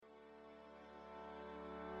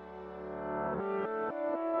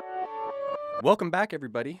Welcome back,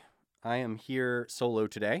 everybody. I am here solo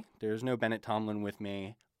today. There's no Bennett Tomlin with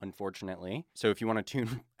me, unfortunately. So if you want to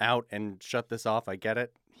tune out and shut this off, I get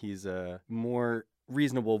it. He's a more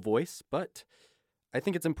reasonable voice, but I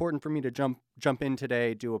think it's important for me to jump in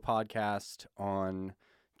today, do a podcast on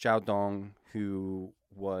Zhao Dong, who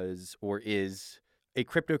was or is a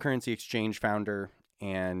cryptocurrency exchange founder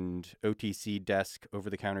and OTC desk,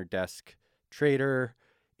 over-the-counter desk trader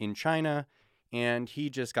in China. And he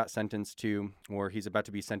just got sentenced to, or he's about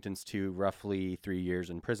to be sentenced to, roughly 3 years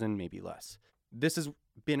in prison, maybe less. This has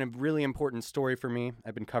been a really important story for me.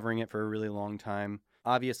 I've been covering it for a really long time.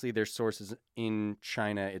 Obviously, there's sources in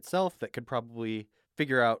China itself that could probably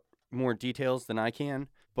figure out more details than I can.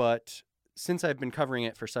 But since I've been covering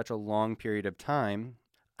it for such a long period of time,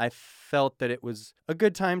 I felt that it was a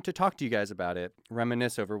good time to talk to you guys about it,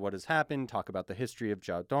 reminisce over what has happened, talk about the history of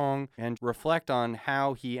Zhao Dong, and reflect on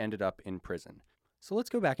how he ended up in prison. So let's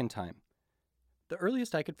go back in time. The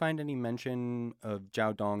earliest I could find any mention of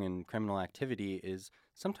Zhao Dong and criminal activity is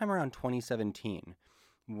sometime around 2017,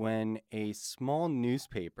 when a small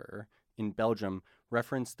newspaper in Belgium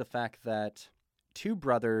referenced the fact that two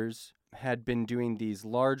brothers had been doing these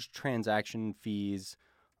large transaction fees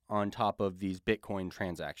on top of these Bitcoin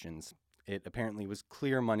transactions. It apparently was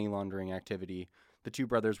clear money laundering activity. The two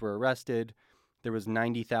brothers were arrested. There was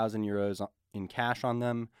 90,000 euros in cash on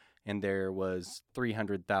them, and there was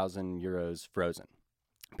 300,000 euros frozen.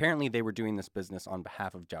 Apparently, they were doing this business on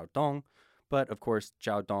behalf of Zhao Dong, but of course,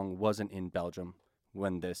 Zhao Dong wasn't in Belgium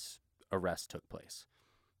when this arrest took place.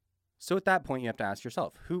 So at that point, you have to ask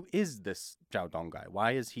yourself, who is this Zhao Dong guy?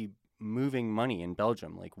 Why is he moving money in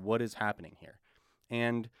Belgium? Like, what is happening here?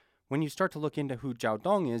 And when you start to look into who Zhao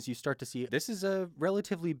Dong is, you start to see this is a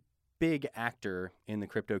relatively big actor in the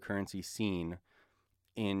cryptocurrency scene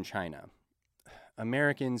in China.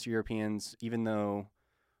 Americans, Europeans, even though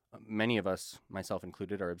many of us, myself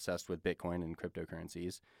included, are obsessed with Bitcoin and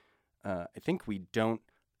cryptocurrencies, I think we don't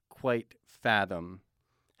quite fathom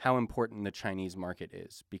how important the Chinese market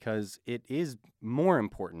is, because it is more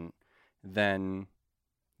important than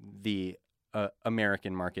the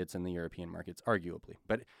American markets and the European markets, arguably.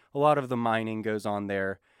 But a lot of the mining goes on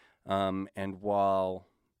there, and while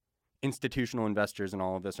institutional investors and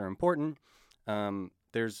all of this are important,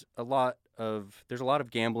 there's a lot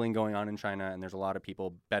of gambling going on in China, and there's a lot of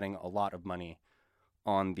people betting a lot of money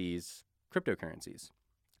on these cryptocurrencies.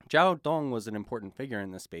 Zhao Dong was an important figure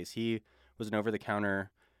in this space. He was an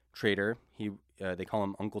over-the-counter trader. They call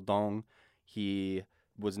him Uncle Dong. He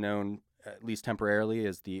was known, at least temporarily,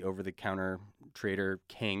 as the over-the-counter trader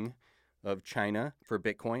king of China for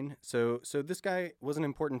Bitcoin. So this guy was an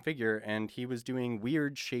important figure, and he was doing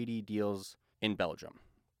weird, shady deals in Belgium.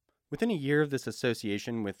 Within a year of this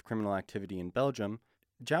association with criminal activity in Belgium,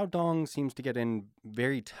 Zhao Dong seems to get in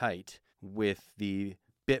very tight with the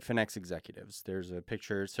Bitfinex executives. There's a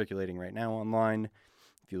picture circulating right now online.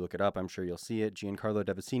 If you look it up, I'm sure you'll see it. Giancarlo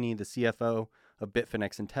Devasini, the CFO of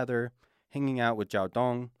Bitfinex and Tether, hanging out with Zhao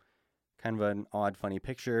Dong. Kind of an odd, funny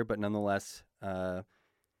picture, but nonetheless,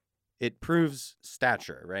 it proves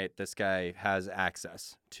stature, right? This guy has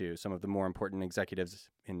access to some of the more important executives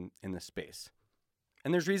in the space.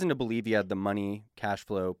 And there's reason to believe he had the money, cash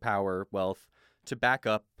flow, power, wealth to back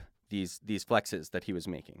up these flexes that he was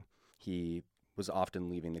making. He was often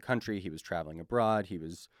leaving the country. He was traveling abroad. He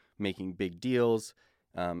was making big deals.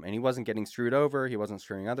 And he wasn't getting screwed over. He wasn't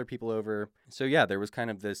screwing other people over. So yeah, there was kind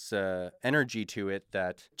of this energy to it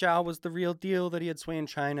that Zhao was the real deal, that he had sway in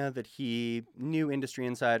China, that he knew industry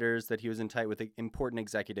insiders, that he was in tight with important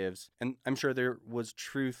executives. And I'm sure there was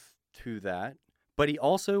truth to that. But he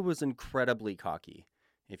also was incredibly cocky.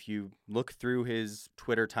 If you look through his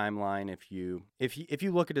Twitter timeline, if you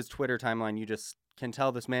look at his Twitter timeline, you just can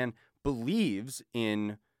tell this man believes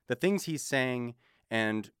in the things he's saying,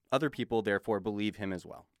 and other people therefore believe him as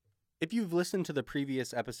well. If you've listened to the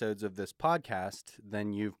previous episodes of this podcast,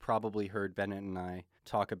 then you've probably heard Bennett and I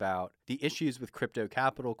talk about the issues with Crypto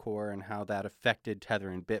Capital Core and how that affected Tether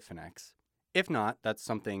and Bitfinex. If not, that's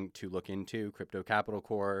something to look into. Crypto Capital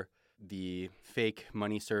Core, the fake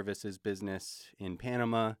money services business in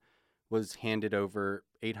Panama, was handed over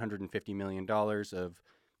 $850 million of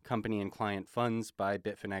company and client funds by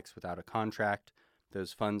Bitfinex without a contract.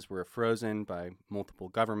 Those funds were frozen by multiple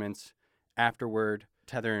governments. Afterward,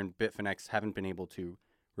 Tether and Bitfinex haven't been able to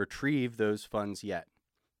retrieve those funds yet.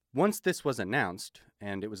 Once this was announced,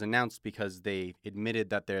 and it was announced because they admitted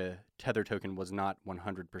that the Tether token was not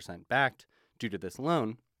 100% backed due to this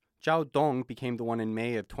loan, Zhao Dong became the one in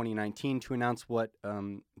May of 2019 to announce what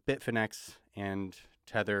Bitfinex and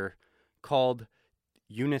Tether called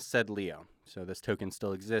Eunice Said Leo. So this token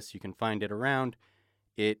still exists. You can find it around.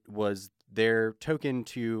 It was their token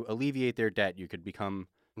to alleviate their debt. You could become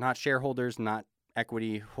not shareholders, not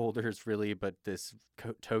equity holders really, but this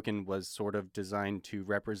token was sort of designed to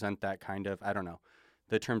represent that kind of, I don't know,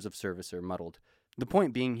 the terms of service are muddled. The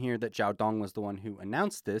point being here that Zhao Dong was the one who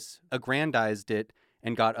announced this, aggrandized it,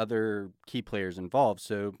 and got other key players involved.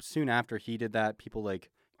 So soon after he did that, people like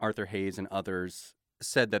Arthur Hayes and others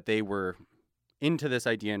said that they were into this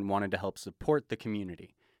idea and wanted to help support the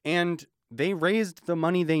community. And they raised the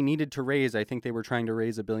money they needed to raise. I think they were trying to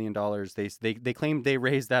raise $1 billion. They claimed they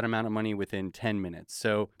raised that amount of money within 10 minutes.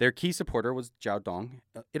 So their key supporter was Zhao Dong.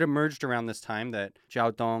 It emerged around this time that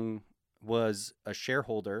Zhao Dong was a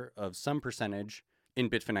shareholder of some percentage in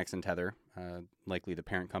Bitfinex and Tether, likely the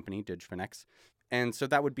parent company, DigFinex. And so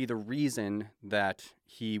that would be the reason that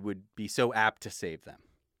he would be so apt to save them.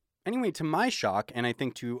 Anyway, to my shock, and I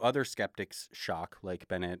think to other skeptics' shock, like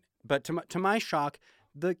Bennett, but to my shock,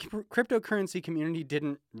 the cryptocurrency community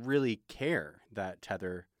didn't really care that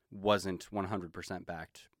Tether wasn't 100%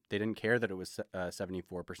 backed. They didn't care that it was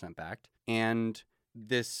 74% backed. And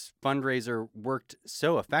this fundraiser worked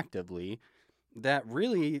so effectively that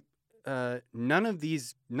really none of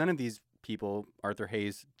these people, Arthur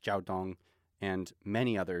Hayes, Zhao Dong, and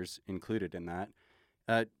many others included in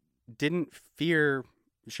that, didn't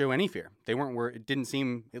show any fear. They weren't worried. It didn't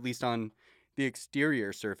seem, at least on the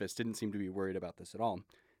exterior surface, didn't seem to be worried about this at all.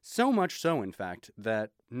 So much so, in fact,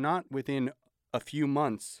 that not within a few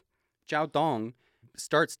months, Zhao Dong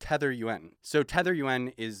starts Tether Yuan. So Tether Yuan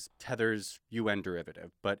is Tether's yuan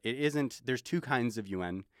derivative, but it isn't. There's two kinds of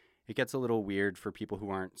yuan. It gets a little weird for people who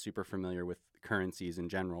aren't super familiar with currencies in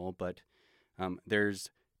general, but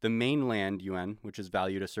there's the mainland yuan, which is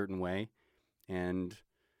valued a certain way and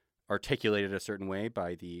articulated a certain way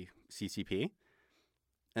by the CCP.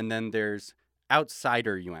 And then there's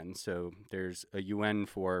outsider yuan. So there's a yuan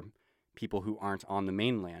for people who aren't on the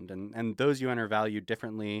mainland. And those yuan are valued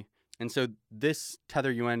differently. And so this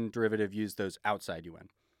Tether Yuan derivative used those outside yuan.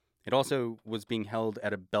 It also was being held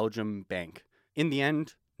at a Belgium bank. In the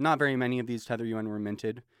end, not very many of these Tether Yuan were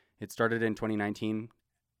minted. It started in 2019.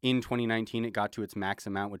 In 2019, it got to its max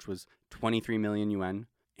amount, which was 23 million yuan.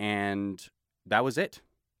 And that was it.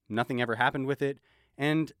 Nothing ever happened with it.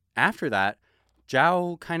 And after that,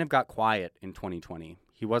 Zhao kind of got quiet in 2020.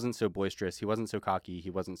 He wasn't so boisterous. He wasn't so cocky. He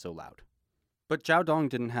wasn't so loud. But Zhao Dong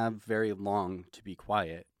didn't have very long to be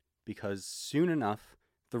quiet because soon enough,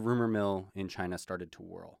 the rumor mill in China started to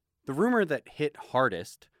whirl. The rumor that hit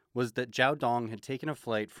hardest was that Zhao Dong had taken a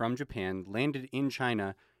flight from Japan, landed in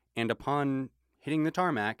China, and upon hitting the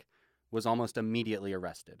tarmac, was almost immediately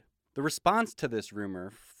arrested. The response to this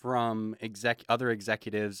rumor from other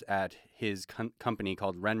executives at his company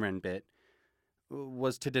called Renrenbit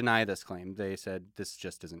was to deny this claim. They said this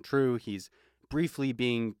just isn't true. He's briefly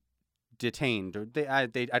being detained. Or I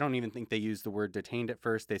don't even think they used the word detained at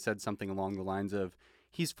first. They said something along the lines of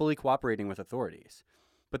he's fully cooperating with authorities.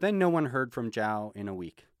 But then no one heard from Zhao in a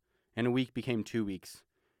week. And a week became 2 weeks.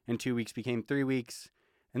 And 2 weeks became 3 weeks.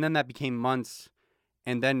 And then that became months.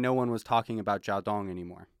 And then no one was talking about Zhao Dong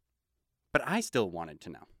anymore. But I still wanted to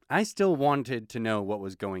know. I still wanted to know what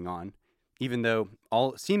was going on, even though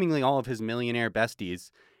seemingly all of his millionaire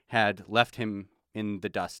besties had left him in the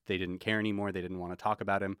dust. They didn't care anymore. They didn't want to talk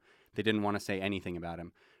about him. They didn't want to say anything about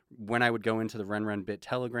him. When I would go into the Renrenbit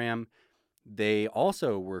Telegram, they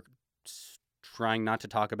also were trying not to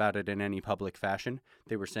talk about it in any public fashion.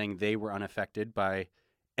 They were saying they were unaffected by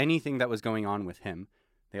anything that was going on with him.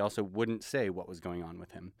 They also wouldn't say what was going on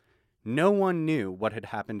with him. No one knew what had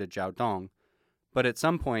happened to Zhao Dong, but at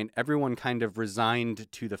some point, everyone kind of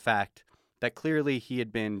resigned to the fact that clearly he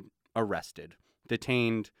had been arrested,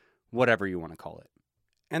 detained, whatever you want to call it.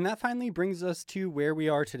 And that finally brings us to where we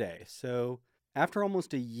are today. So after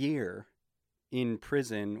almost a year in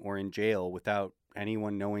prison or in jail without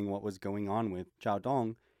anyone knowing what was going on with Zhao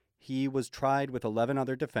Dong, he was tried with 11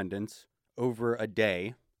 other defendants over a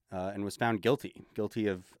day and was found guilty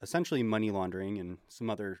of essentially money laundering and some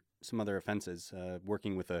other offenses,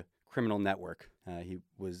 working with a criminal network. He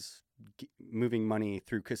was moving money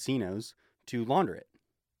through casinos to launder it.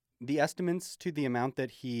 The estimates to the amount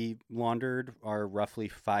that he laundered are roughly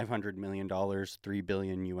 $500 million, 3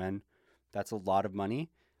 billion yuan. That's a lot of money.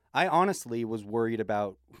 I honestly was worried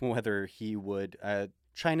about whether he would.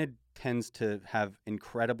 China tends to have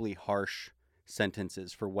incredibly harsh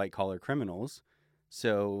sentences for white-collar criminals.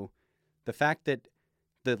 So the fact that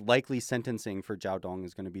the likely sentencing for Zhao Dong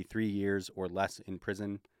is going to be 3 years or less in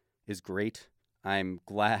prison is great. I'm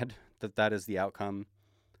glad that that is the outcome.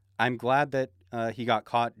 I'm glad that he got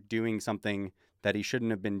caught doing something that he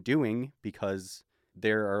shouldn't have been doing because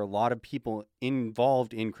there are a lot of people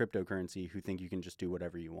involved in cryptocurrency who think you can just do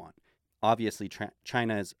whatever you want. Obviously,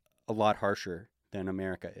 China is a lot harsher than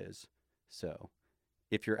America is. So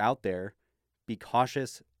if you're out there, be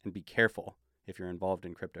cautious and be careful if you're involved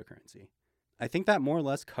in cryptocurrency. I think that more or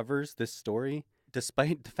less covers this story,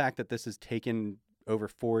 despite the fact that this has taken over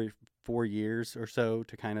four years or so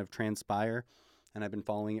to kind of transpire, and I've been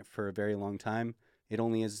following it for a very long time. It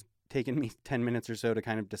only has taken me 10 minutes or so to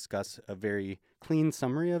kind of discuss a very clean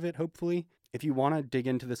summary of it, hopefully. If you want to dig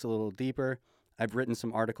into this a little deeper, I've written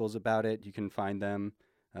some articles about it. You can find them.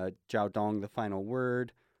 Jiao Dong, the final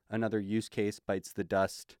word, another use case bites the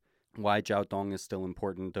dust, why Jiao Dong is still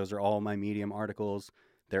important. Those are all my Medium articles.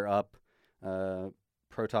 They're up.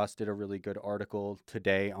 Protoss did a really good article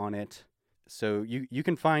today on it. So you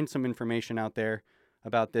can find some information out there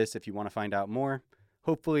about this if you want to find out more.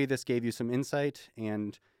 Hopefully this gave you some insight,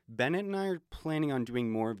 and Bennett and I are planning on doing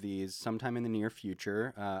more of these sometime in the near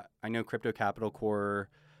future. I know Crypto Capital Core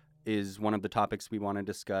is one of the topics we want to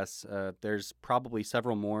discuss. There's probably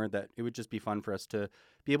several more that it would just be fun for us to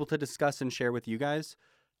be able to discuss and share with you guys.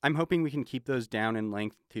 I'm hoping we can keep those down in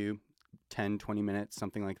length to 10, 20 minutes,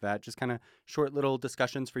 something like that. Just kind of short little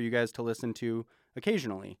discussions for you guys to listen to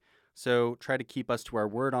occasionally. So try to keep us to our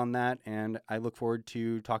word on that, and I look forward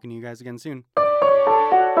to talking to you guys again soon.